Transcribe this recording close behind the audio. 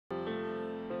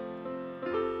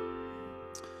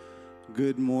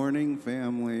Good morning,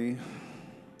 family.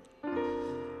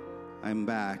 I'm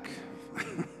back.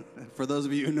 For those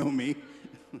of you who know me.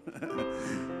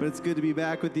 But it's good to be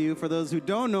back with you. For those who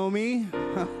don't know me,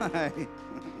 hi.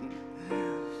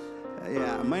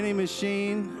 Yeah, my name is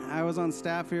Shane. I was on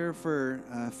staff here for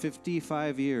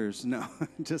 55 years. No,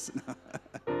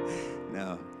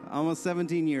 no. Almost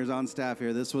 17 years on staff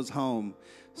here. This was home.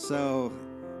 So,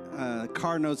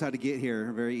 car knows how to get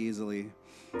here very easily.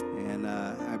 And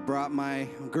I brought my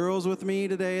girls with me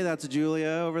today. That's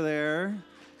Julia over there.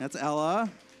 That's Ella.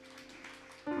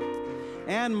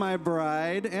 And my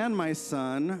bride and my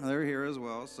son. They're here as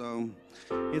well. So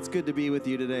it's good to be with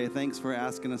you today. Thanks for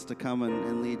asking us to come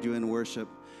and lead you in worship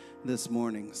this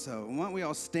morning. So why don't we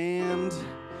all stand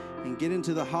and get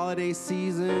into the holiday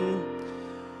season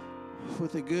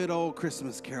with a good old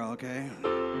Christmas carol, okay?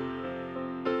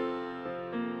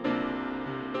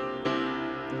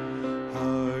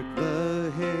 Hark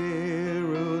the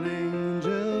herald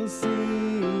angels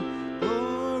sing,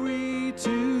 glory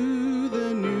to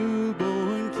the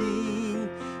newborn King,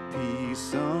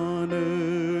 peace on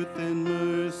earth and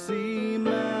mercy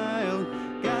mild,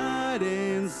 God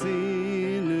and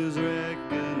sinners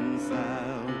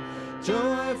reconciled.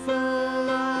 Joyful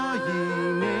all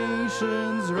ye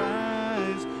nations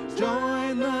rise,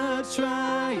 join the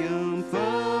triumph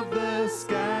of the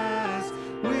skies,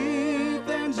 with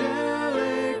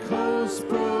angelic hosts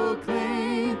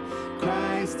proclaim,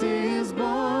 Christ is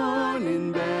born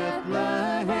in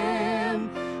Bethlehem.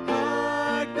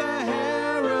 Hark the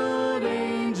herald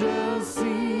angels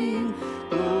sing,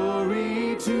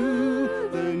 glory to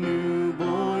the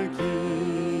newborn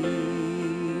King.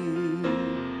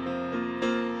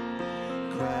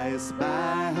 Christ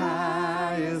by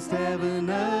highest heaven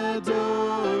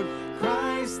adored,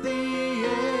 Christ the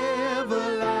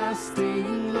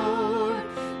everlasting Lord.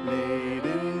 Late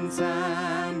in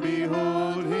time,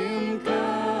 behold him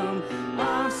come,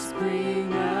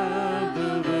 offspring of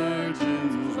the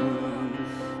Virgin's womb.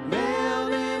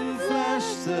 Veiled in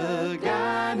flesh, the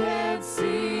Godhead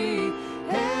see,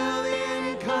 hail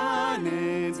the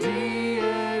incarnate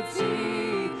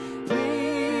deity,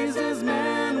 pleased as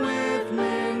man with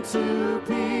men to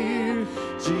appear.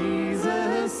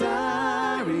 Jesus,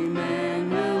 our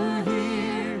Emmanuel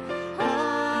here.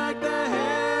 Hark the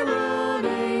herald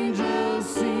angels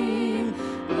sing,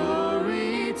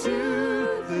 glory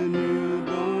to the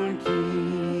newborn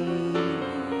King.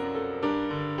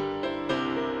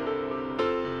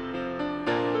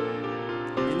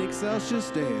 In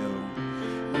excelsis Deo,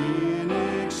 in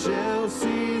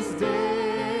excelsis Deo,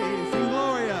 sing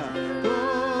Gloria.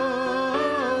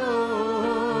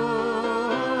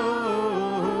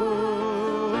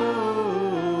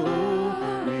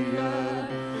 Gloria,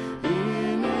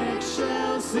 in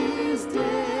excelsis Deo,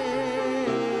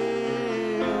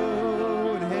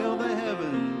 and hail the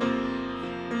heaven.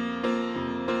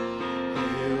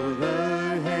 Hail the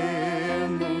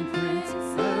heavenly Prince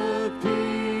of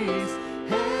Peace,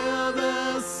 hail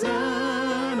the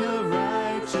Son of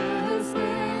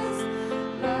Righteousness,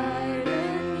 light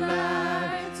and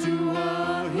life to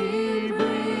all he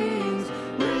brings,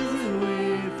 risen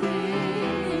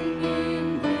within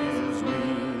in his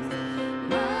wings.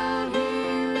 Now he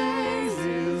lays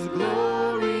his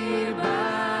glory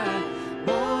by,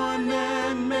 born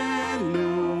that man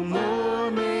no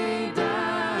more may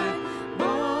die,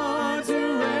 born to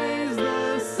raise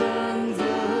the sons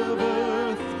of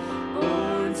earth,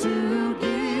 born to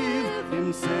give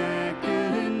him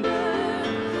second birth.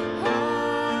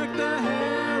 Hark the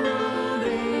herald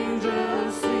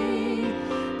angels sing,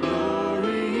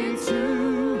 glory to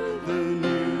the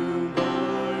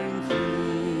newborn King.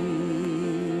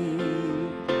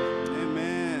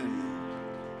 Amen.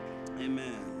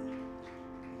 Amen.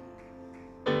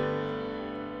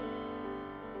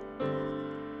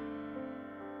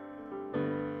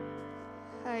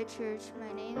 Hi, church.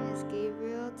 My name is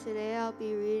Gabriel. Today I'll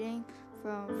be reading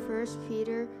from 1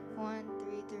 Peter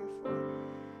 1:3-4.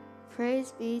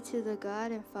 Praise be to the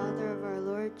God and Father of our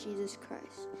Lord Jesus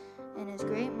Christ. In his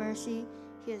great mercy,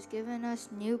 he has given us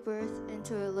new birth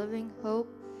into a living hope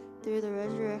through the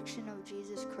resurrection of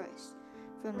Jesus Christ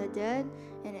from the dead,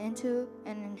 and into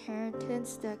an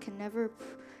inheritance that can never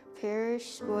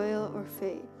perish, spoil, or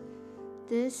fade.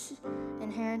 This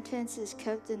inheritance is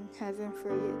kept in heaven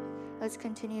for you. Let's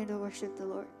continue to worship the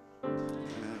Lord.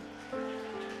 Amen.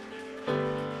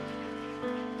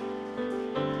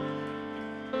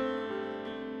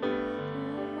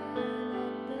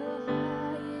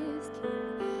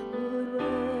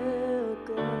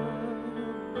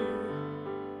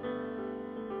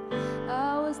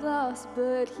 Lost,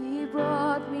 but he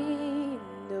brought me,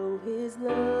 know his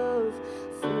love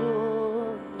for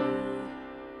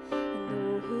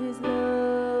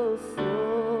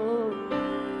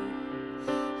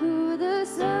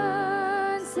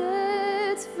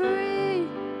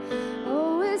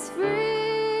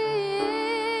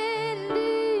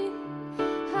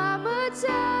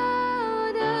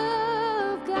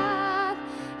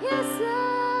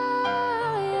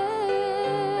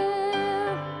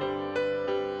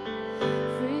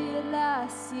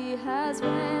has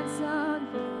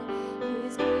ransomed me.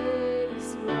 His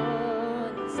grace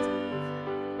runs deep.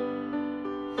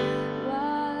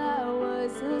 While I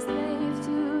was a slave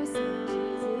to sin,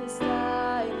 Jesus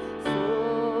died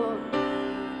for me.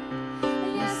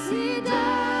 Yes, he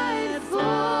died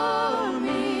for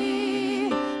me.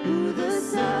 Who the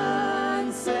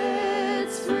Son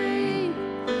sets free,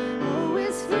 oh,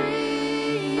 is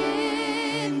free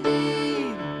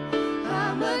indeed.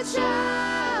 I'm a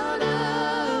child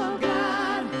of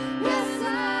God. Yes, I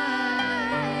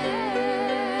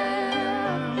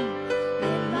am.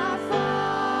 In my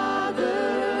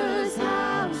Father's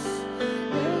house,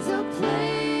 there's a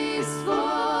place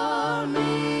for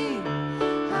me.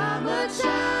 I'm a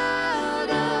child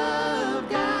of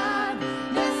God.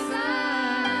 Yes, I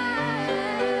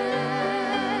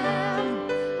am.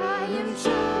 I am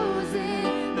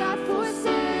chosen, not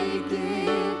forsaken.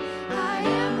 I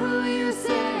am who you say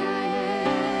I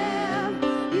am.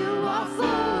 You are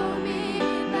for me,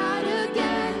 not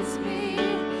against me.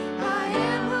 I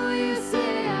am who you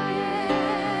say I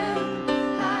am.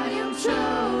 I am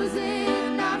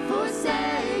chosen, not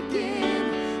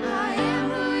forsaken. I am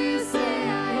who you say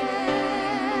I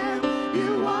am.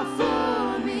 You are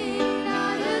for me,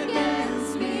 not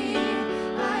against me.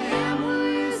 I am who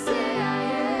you say I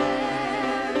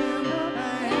am. I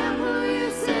am who you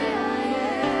say I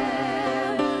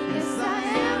am. Yes, I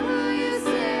am who you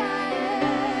say I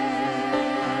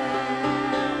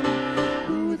am.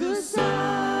 Who the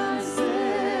Son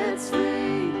sets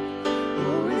free,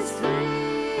 oh, is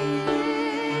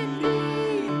free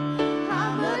indeed.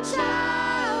 I'm a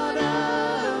child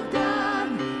of God.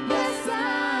 Yes, I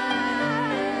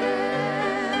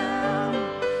am.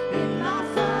 In my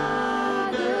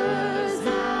Father's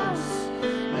house,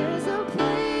 there's a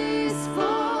place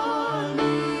for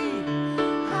me.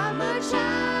 I'm a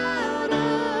child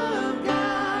of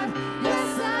God.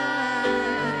 Yes, I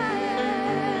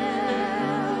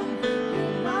am.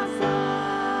 In my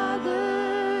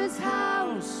Father's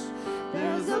house,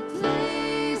 there's a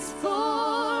place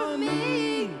for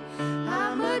me.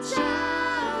 I'm a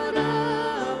child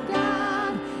of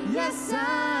God. Yes, I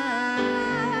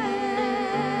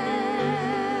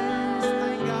am.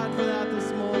 Thank God for that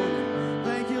this morning.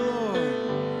 Thank you, Lord.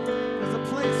 There's a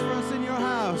place for us in your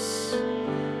house.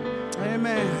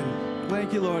 Amen.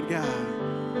 Thank you, Lord God.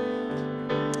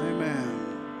 Amen.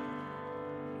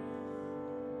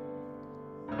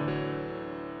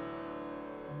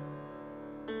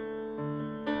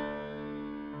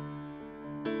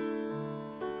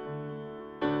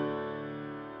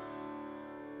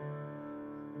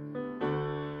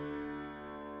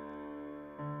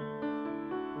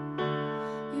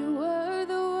 You were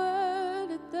the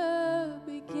Word at the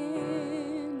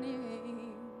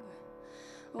beginning,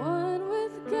 one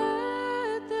with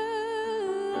God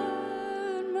the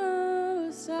Lord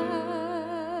Most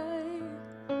High.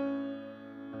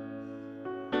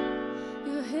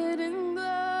 Your hidden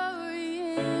glory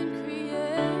in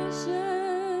creation,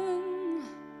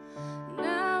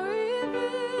 now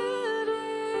revealed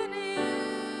in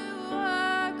you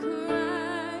are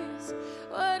Christ.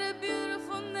 What a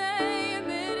beautiful name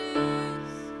it is.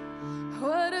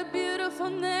 What a beautiful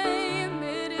name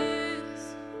it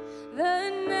is. The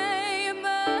name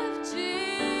of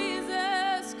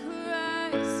Jesus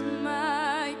Christ,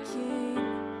 my King.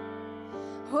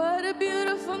 What a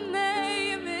beautiful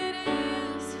name it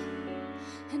is.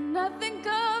 And nothing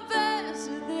compares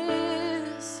to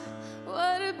this.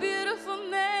 What a beautiful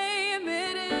name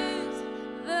it is.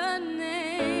 The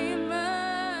name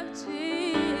of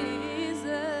Jesus.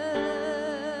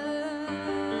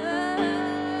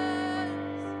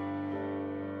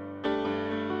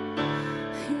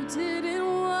 You didn't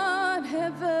want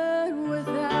heaven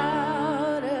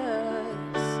without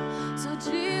us. So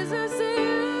Jesus,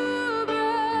 you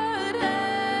brought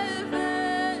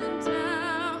heaven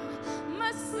down.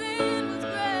 My sin was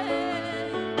great.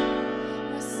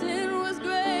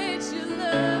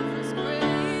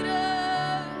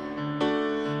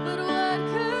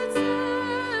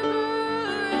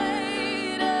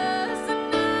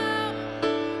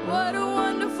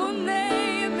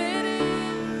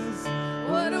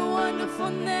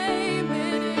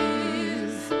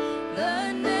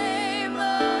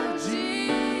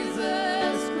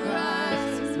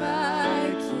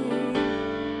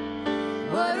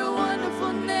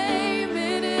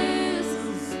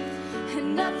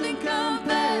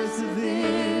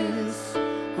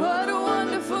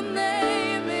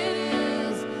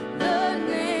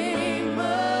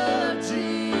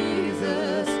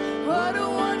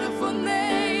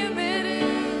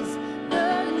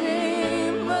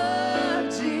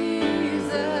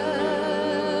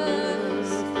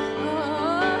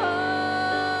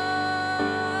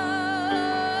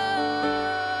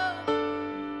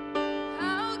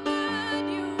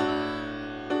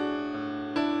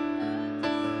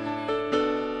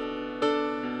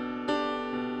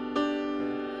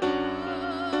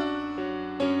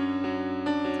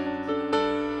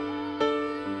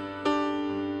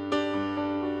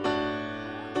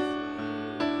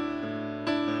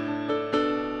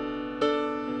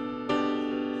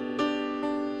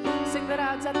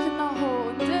 death could not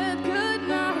hold, death could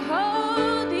not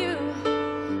hold you.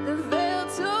 The veil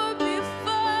tore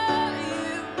before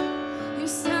you. You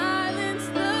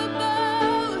silenced the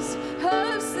boast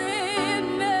of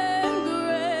sin and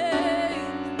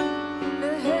grave.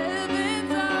 The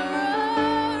heavens are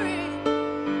roaring,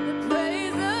 the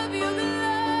praise of your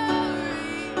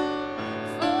glory.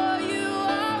 For you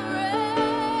are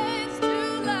raised to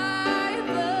life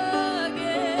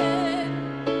again.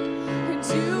 And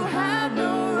you have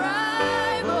no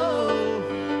rival,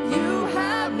 you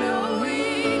have no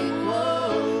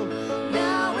equal.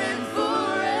 Now and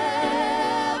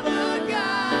forever,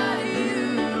 God, you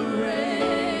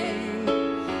reign.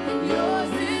 And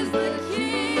yours is the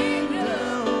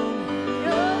kingdom,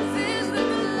 yours is the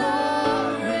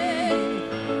glory,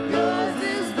 yours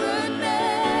is the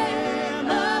name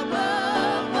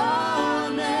above all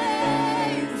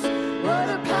names. What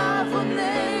a powerful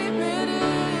name it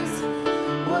is.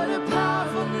 What a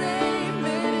powerful name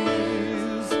it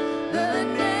is. The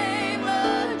name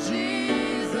of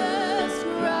Jesus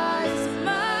Christ,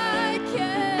 my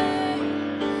King.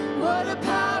 What a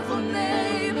powerful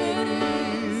name it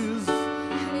is.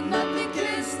 And nothing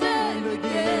can stand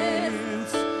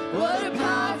against. What a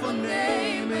powerful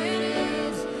name it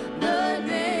is. The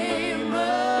name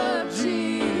of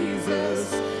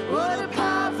Jesus. What a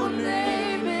powerful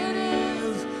name it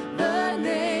is. The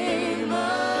name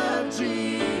of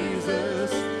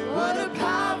Jesus. What a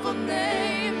powerful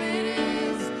name it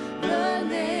is. The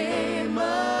name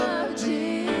of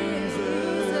Jesus.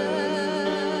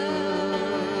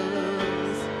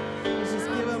 Let's just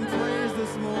give him praise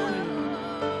this morning.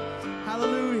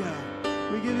 Hallelujah.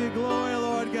 We give you glory,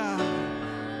 Lord God.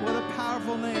 What a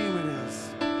powerful name it is.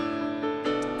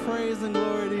 Praise and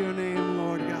glory to your name,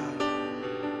 Lord God.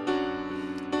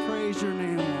 Praise your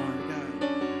name, Lord God.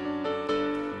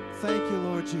 Thank you,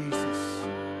 Lord Jesus.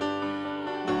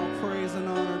 All praise and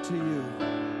honor to you.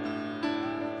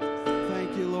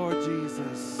 Thank you, Lord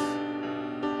Jesus.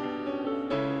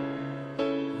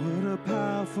 What a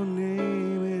powerful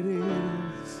name it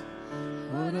is.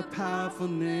 What a powerful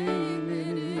name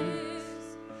it is.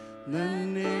 The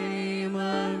name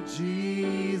of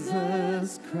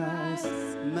Jesus Christ,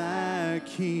 my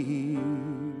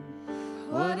King.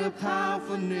 What a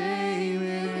powerful name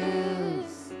it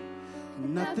is.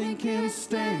 Nothing can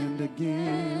stand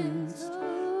against.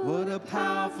 What a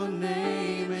powerful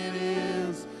name it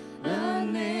is. The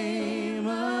name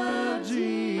of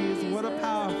Jesus. What a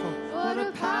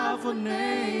powerful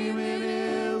name it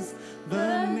is.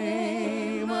 The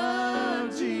name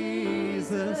of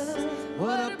Jesus.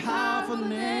 What a powerful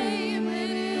name it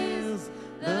is.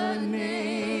 The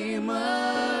name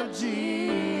of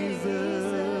Jesus.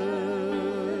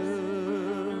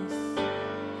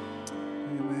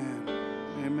 Amen.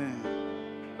 Amen.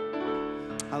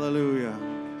 Hallelujah.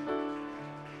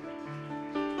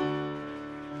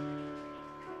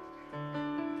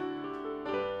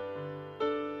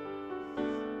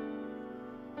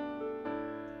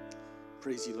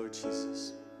 Praise you, Lord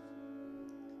Jesus.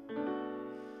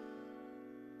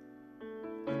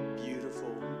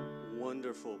 Beautiful,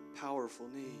 wonderful, powerful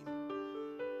name.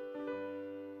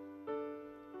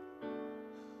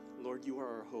 Lord, you are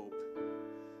our hope.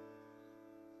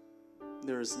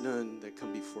 There is none that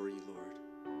come before you, Lord.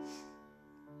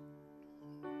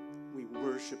 We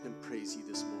worship and praise you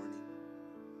this morning.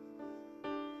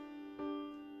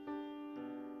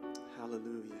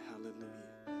 Hallelujah, hallelujah.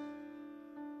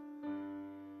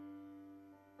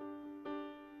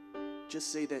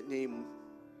 Just say that name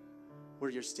where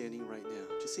you're standing right now.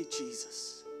 Just say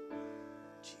Jesus.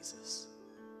 Jesus.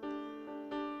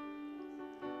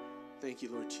 Thank you,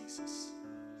 Lord Jesus.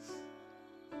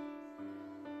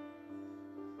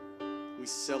 We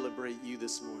celebrate you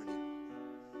this morning.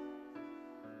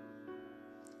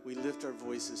 We lift our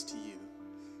voices to you.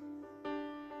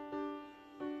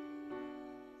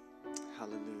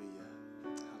 Hallelujah.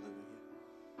 Hallelujah.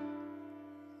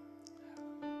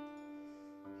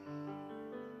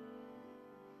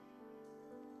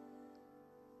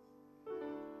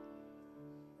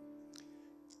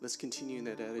 Let's continue in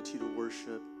that attitude of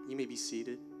worship. You may be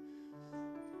seated.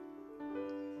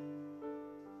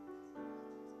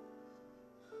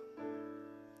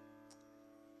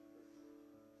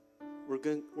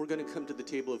 We're going to come to the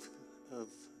table of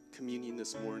communion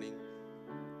this morning.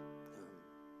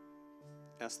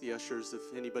 Ask the ushers if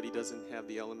anybody doesn't have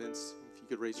the elements, if you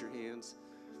could raise your hands.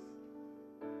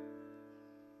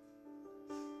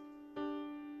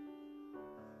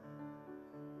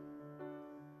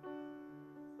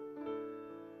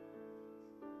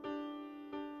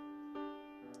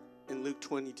 In Luke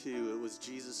 22, it was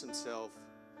Jesus himself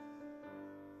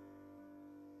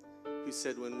who who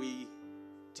said when we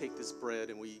take this bread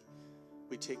and we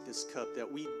take this cup, that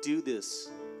we do this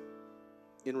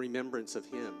in remembrance of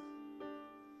him.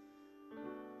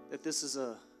 That this is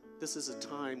a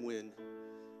time when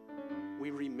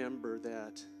we remember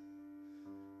that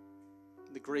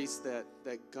the grace that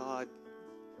God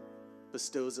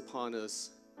bestows upon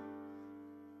us,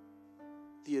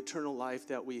 the eternal life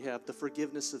that we have, the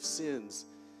forgiveness of sins,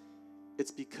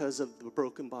 it's because of the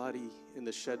broken body and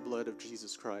the shed blood of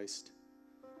Jesus Christ.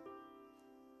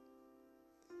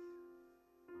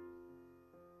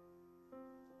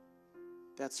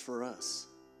 That's for us.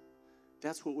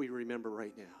 That's what we remember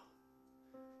right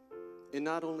now. And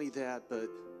not only that, but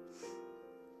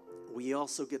we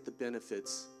also get the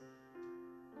benefits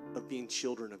of being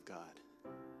children of God.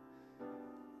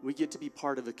 We get to be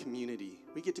part of a community.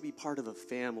 We get to be part of a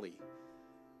family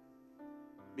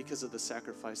because of the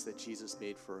sacrifice that Jesus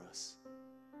made for us.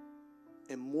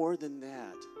 And more than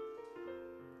that,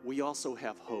 we also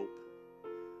have hope.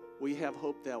 We have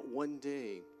hope that one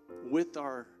day with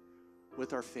our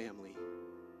family,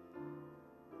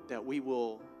 that we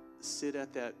will sit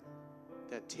at that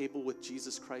table with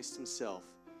Jesus Christ himself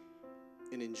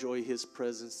and enjoy his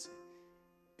presence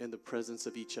and the presence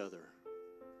of each other.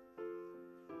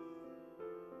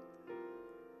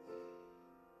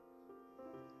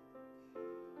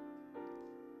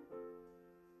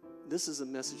 This is a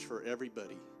message for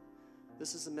everybody.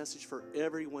 This is a message for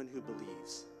everyone who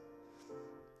believes.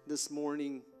 This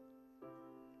morning,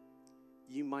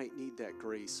 you might need that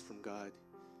grace from God.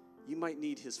 You might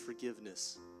need his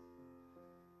forgiveness.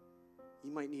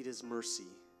 You might need his mercy.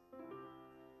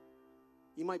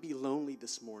 You might be lonely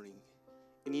this morning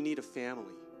and you need a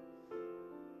family.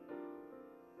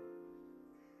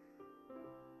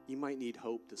 You might need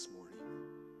hope this morning.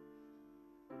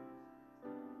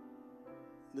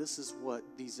 This is what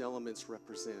these elements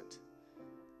represent.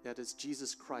 That is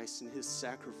Jesus Christ and his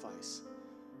sacrifice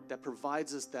that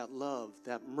provides us that love,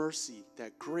 that mercy,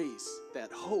 that grace,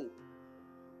 that hope.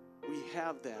 We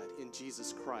have that in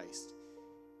Jesus Christ.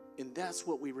 And that's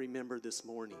what we remember this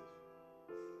morning.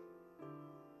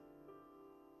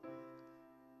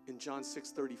 In John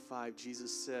 6:35,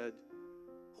 Jesus said,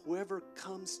 "Whoever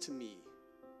comes to me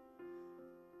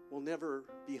will never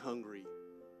be hungry.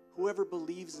 Whoever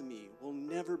believes in me will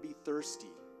never be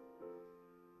thirsty."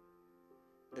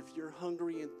 If you're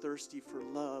hungry and thirsty for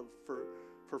love, for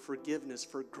forgiveness,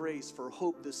 for grace, for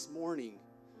hope this morning,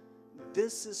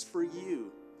 this is for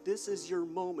you. This is your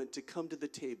moment to come to the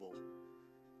table.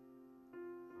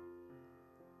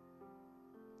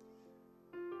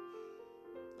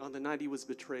 On the night he was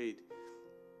betrayed,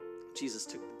 Jesus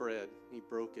took the bread, he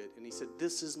broke it, and he said,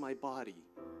 "This is my body,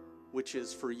 which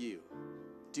is for you.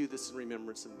 Do this in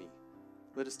remembrance of me."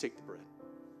 Let us take the bread.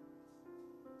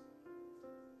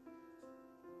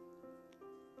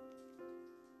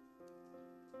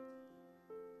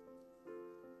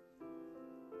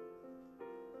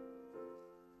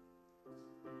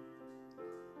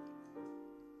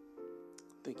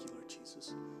 Thank you, Lord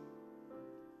Jesus.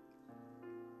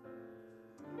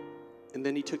 And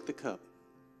then he took the cup.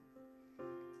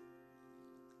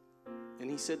 And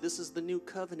he said, "This is the new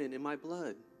covenant in my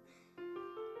blood.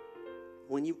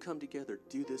 When you come together,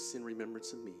 do this in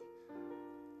remembrance of me."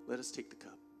 Let us take the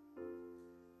cup.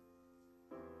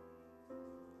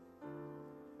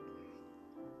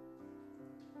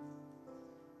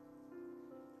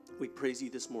 We praise you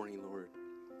this morning, Lord.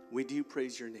 We do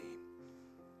praise your name.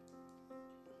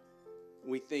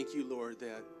 We thank you, Lord,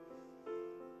 that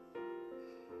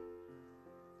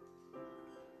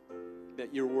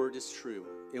your word is true.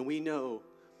 And we know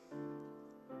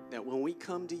that when we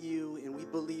come to you and we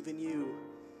believe in you,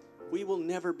 we will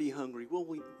never be hungry. We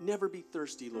will never be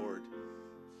thirsty, Lord.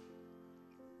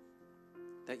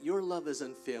 That your love is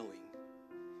unfailing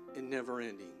and never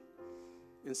ending.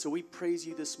 And so we praise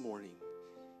you this morning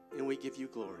and we give you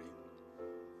glory.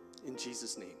 In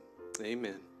Jesus' name,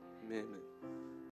 amen. Amen.